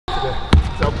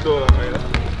不多了，没了，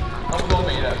差不多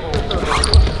没了。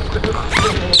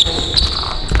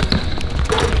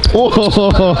哇！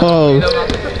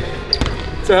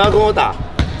这还要跟我打？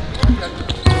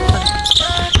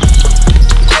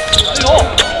哎呦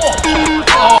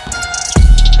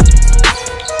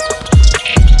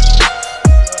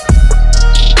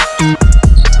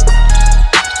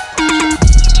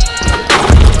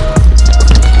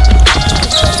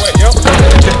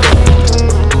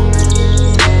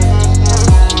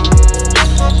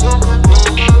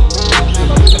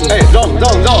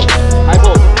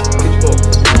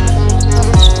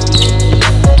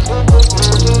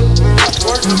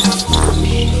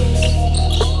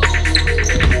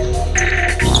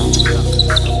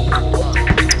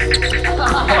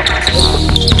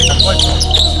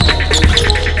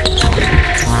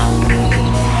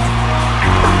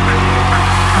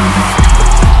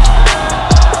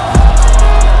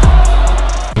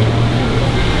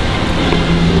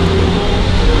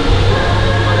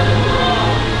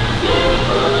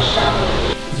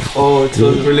！Oh, it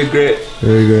was really great.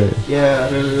 Very great. Yeah,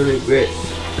 really great.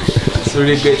 It's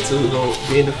really great to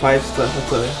be in the 5-star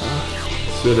hotel.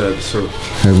 睡得还不错，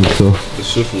还不错，很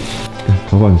舒服。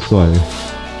头发很帅。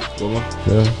我吗？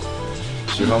对啊。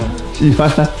喜欢吗？喜欢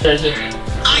啊。再是。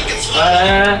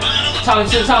来，唱一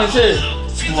次，唱一次。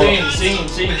新。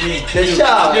等一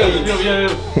下。六。你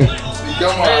干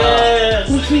嘛？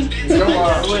你干嘛？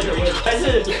还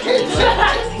是。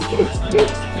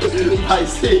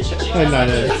太难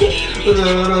了。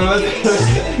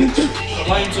欢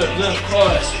迎准，不是很快。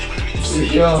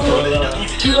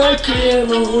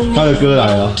他的歌来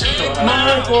了。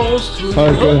他的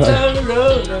歌来了。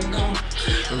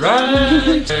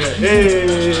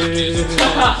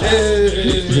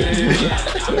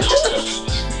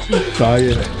傻眼。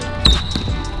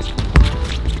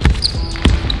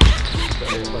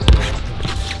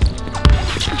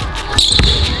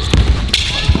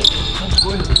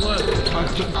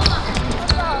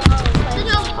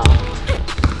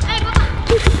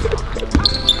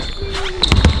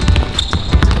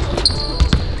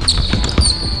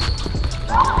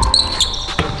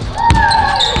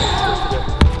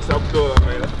差不多了，没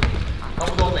了，差不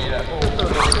多没了。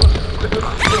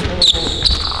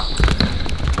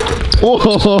哇！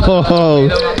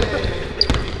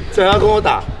这还要跟我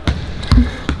打？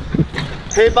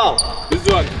黑豹，别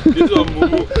转，母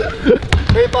母。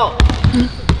黑豹，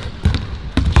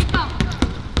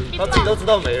他自己都知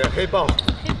道没了。黑豹，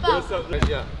没关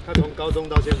系啊，他从高中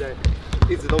到现在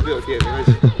一直都没有电，没关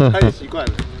系，他也习惯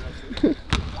了。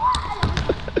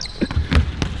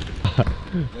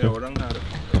没有，我让他的。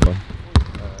好吧。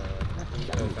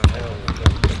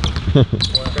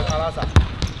我跟阿拉萨，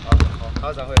好，阿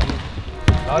拉萨会，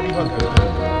然后地方可以。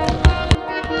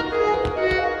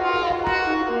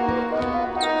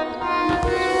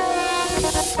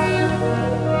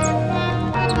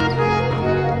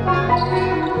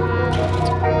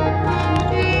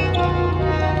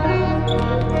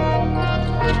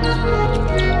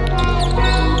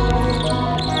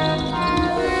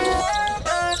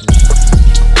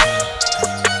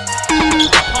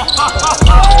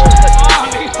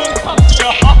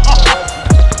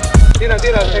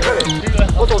定了，哎，快点！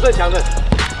我手最强的。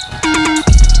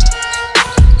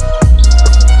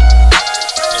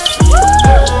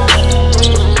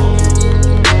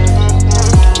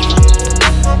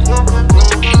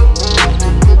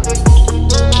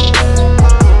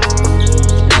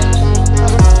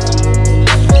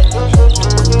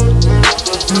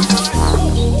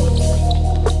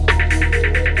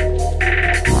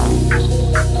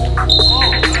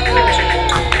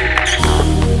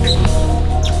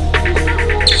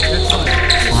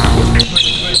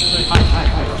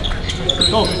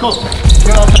Go！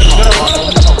 跟到跟到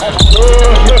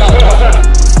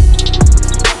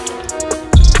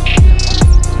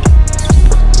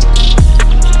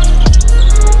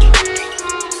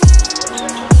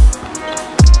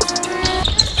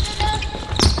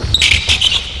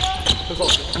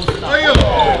哎呦！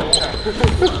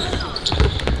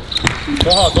多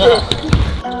好多好。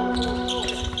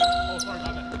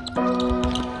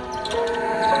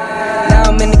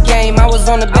I was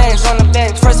on the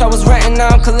bench. First I was renting, now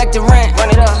I'm collecting rent.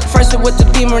 First with the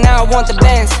Beamer, now I want the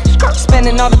Benz.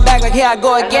 Spending all the bag like here I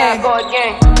go again.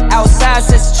 Outside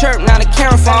says chirp, now the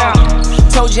camera phone.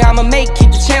 Told you I'ma make,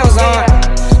 keep the channels on.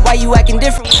 Why you acting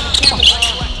different?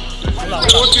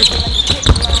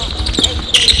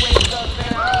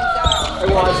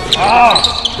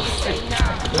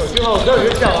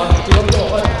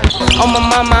 On my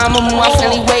mama, I'ma move my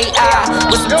family way out.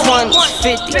 With some 20s,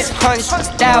 50s,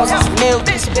 100s, thousands,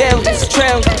 millions, billions,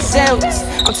 trillions, zillions.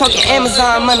 I'm talking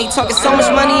Amazon money, talking so much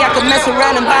money I could mess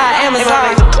around and buy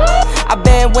Amazon. I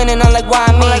been winning, I'm like, why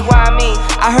me?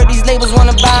 I heard these labels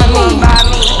wanna buy me.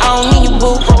 I don't need you,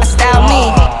 boo, I style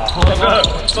me.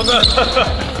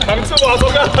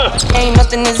 Ain't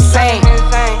nothing is the same.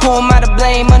 Who am I to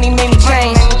blame? Money made me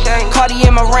change. Cardi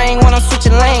in my ring when I'm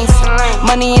switching lanes.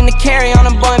 Money in the carry on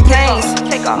them Boeing planes.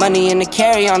 Money in the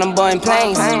carry on them Boeing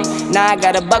planes. Now I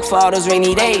got $1 for all those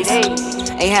rainy days.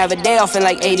 Ain't have a day off in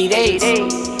like 80 days.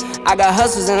 I got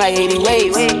hustles in like 80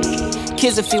 ways.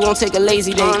 Kids if you won't take a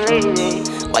lazy day.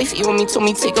 Wifey on me told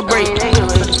me take a break.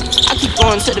 I keep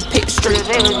going to the paper street.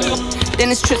 Then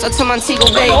it's trips out to Montego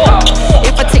Bay.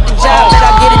 If I take the job, then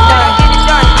I'll get it done.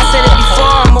 I said it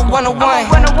before, I'm a 101.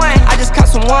 I just caught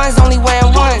some ones, only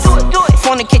wearing ones.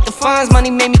 Fornicate the funds, money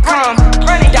made me calm.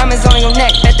 Diamonds on your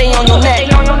neck, that they on your neck.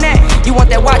 You want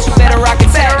that watch, you better rock it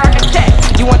tech.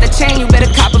 You want that chain, you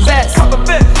better cop a vest.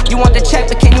 You want the check,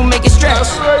 but can you make it stretch?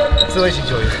 智慧型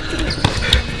球员。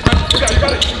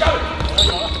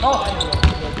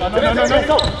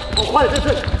我快点，这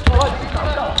次，快！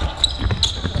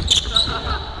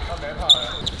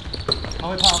他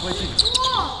会怕，不会进。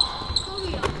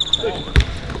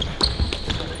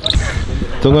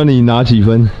钟哥，你拿几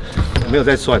分？没有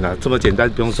在算啊，这么简单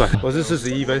不用算。我是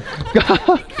41分。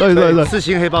对，四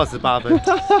星黑豹18分。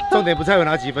重点不在我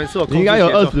拿几分，是我控制节奏。应该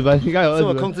有20分，应该有20分。是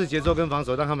我控制节奏跟防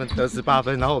守，让他们得18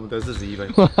分，然后我们得41分，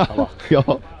好不好？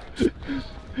有。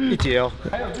一节哦，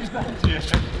还有第3节，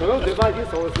我用嘴巴已经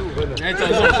守了15分了。哎，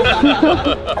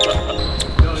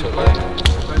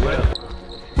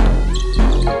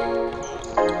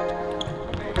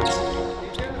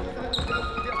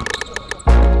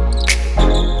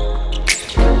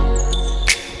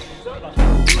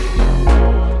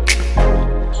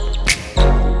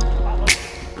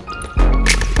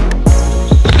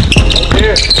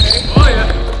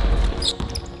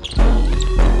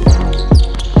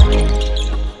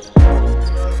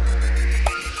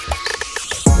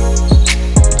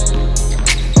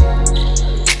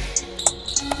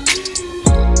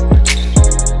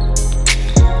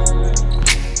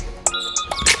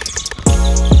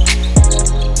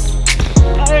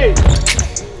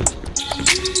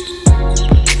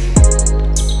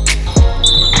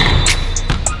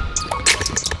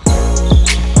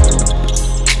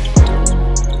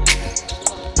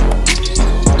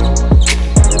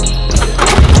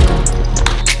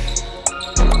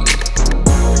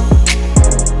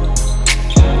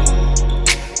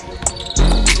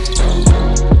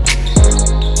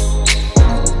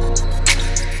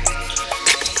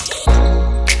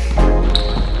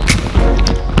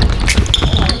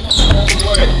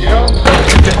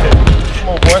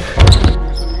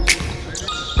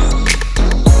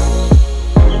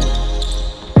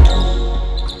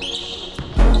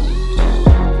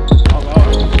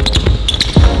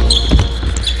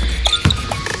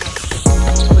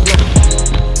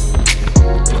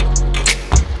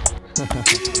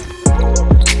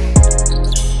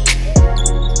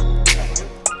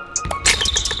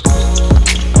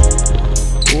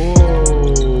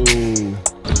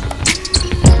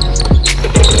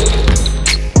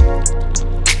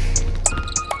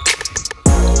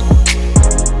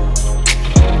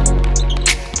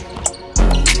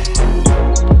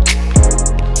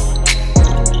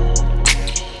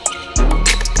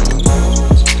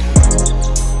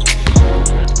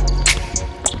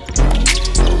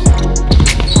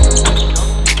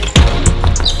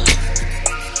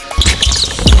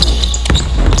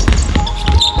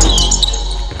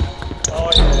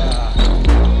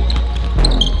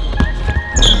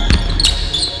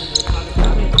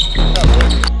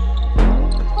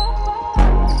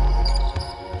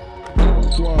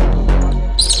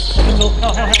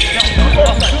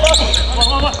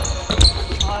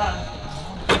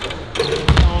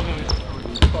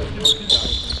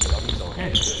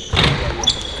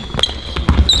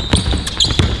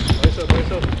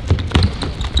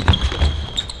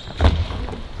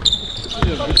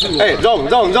哎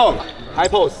 ，wrong high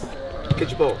post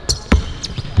catch ball，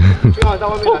 最好到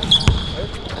外面来。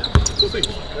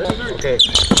OK。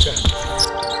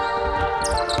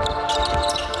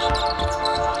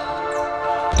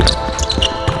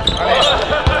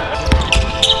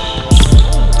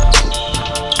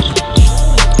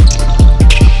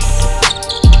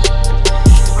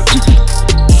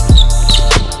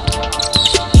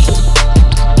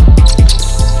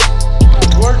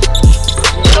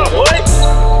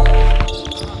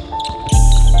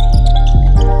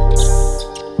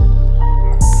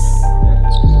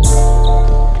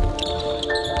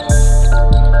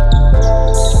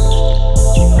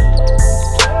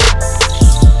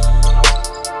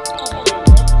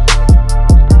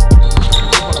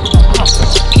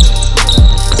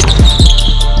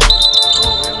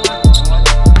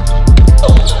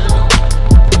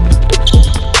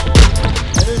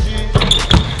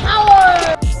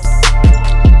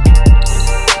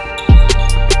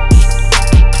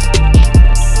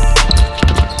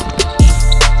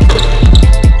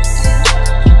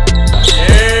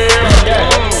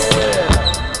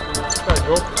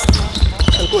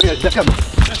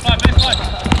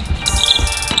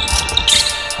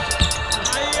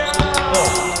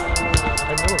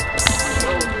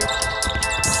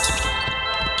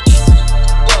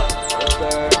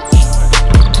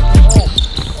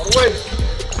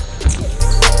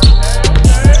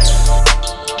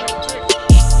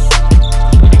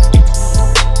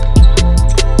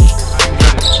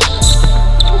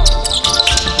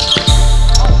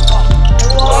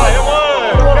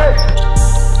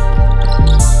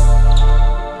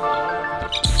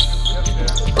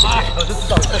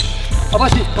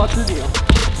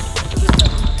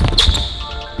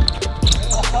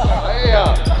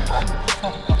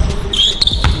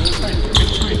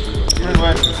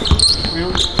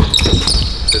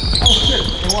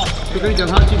跟你讲，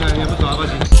他进来你还不走阿巴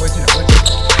西？不会进来，不会进来。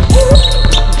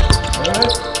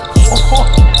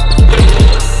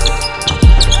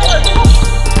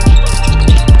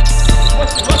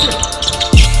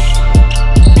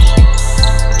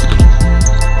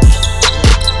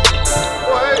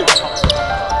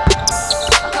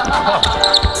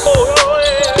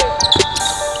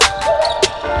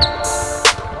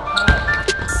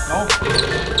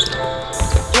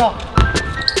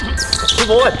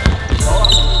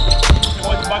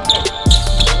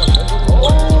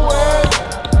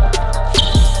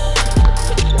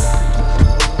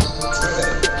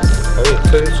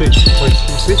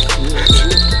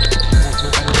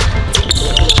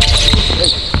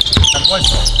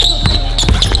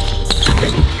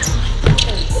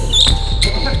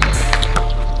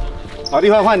老弟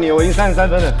换你，我已经33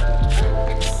分了，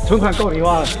存款够你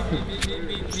花了。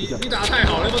你打得太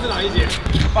好了，不是哪一节？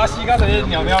巴西刚才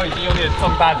鸟鸟已经有点中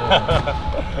弹了。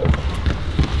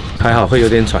还好会有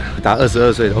点喘，打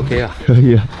22岁的 OK 啊，可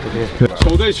以啊 ，OK。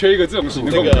球队缺一个这种型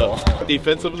的控球。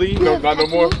Defensively, no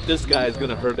more. This guy is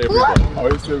gonna hurt everybody. Oh,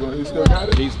 he still got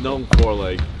it. He's known for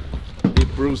like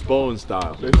Bruce Bowen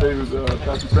style. They say he was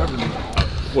Patrick Beverly.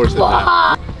 Worse than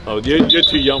that. Oh, you're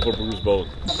too young for Bruce Bowen.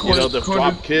 You know the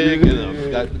drop kick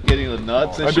and getting the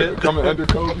nuts and shit. Coming under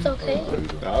Kobe. It's okay.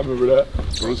 I remember that.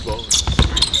 Bruce Bowen.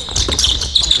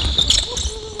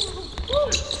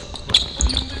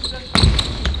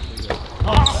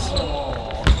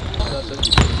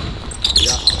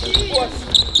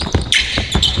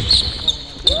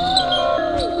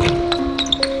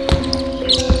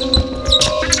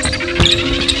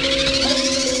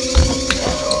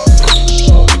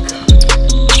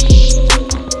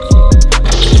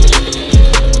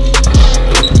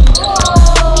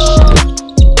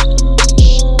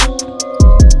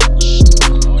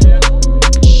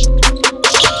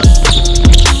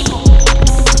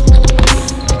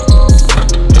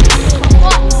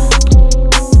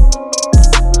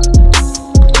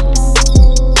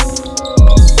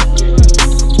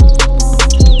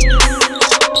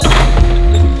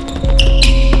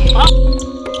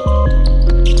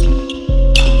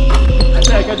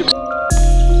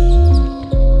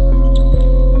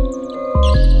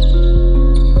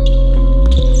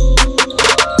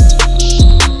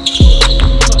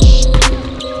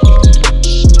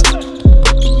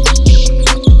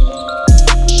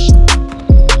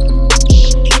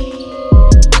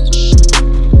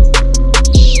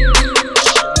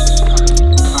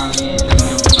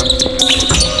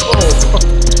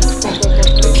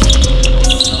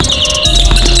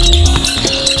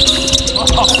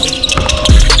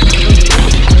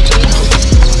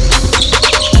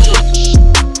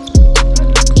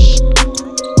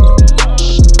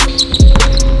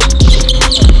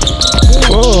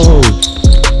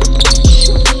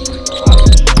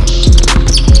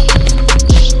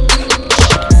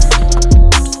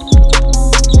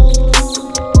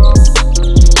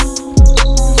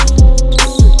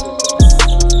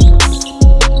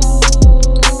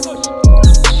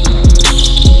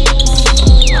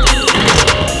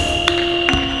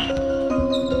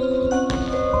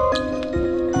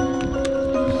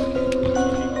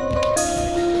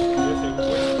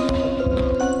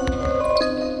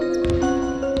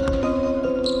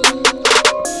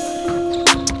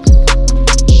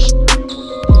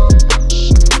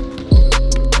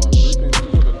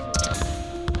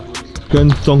跟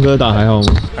钟哥打还好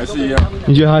吗？还是一样。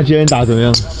你觉得他今天打怎么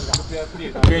样？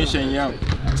跟以前一样，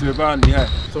嘴巴很厉害。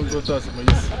钟哥知道什么意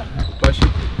思？巴西。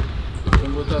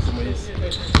钟哥知道什么意思？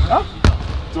啊？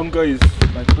钟哥 is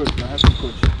my coach, my head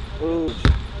coach. Oh.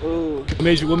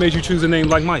 What made you choose a name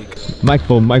like Mike? Mike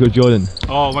from Michael Jordan.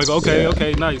 Oh, Michael. Okay,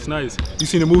 okay, nice. You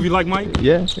seen the movie Like Mike?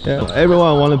 Yeah.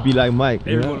 Everyone want to be like Mike.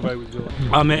 Everyone want to be like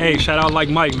Mike. Man, hey, shout out Like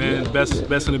Mike, man. Best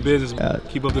in the business.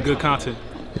 Keep up the good content.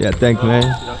 Yeah, thanks, man.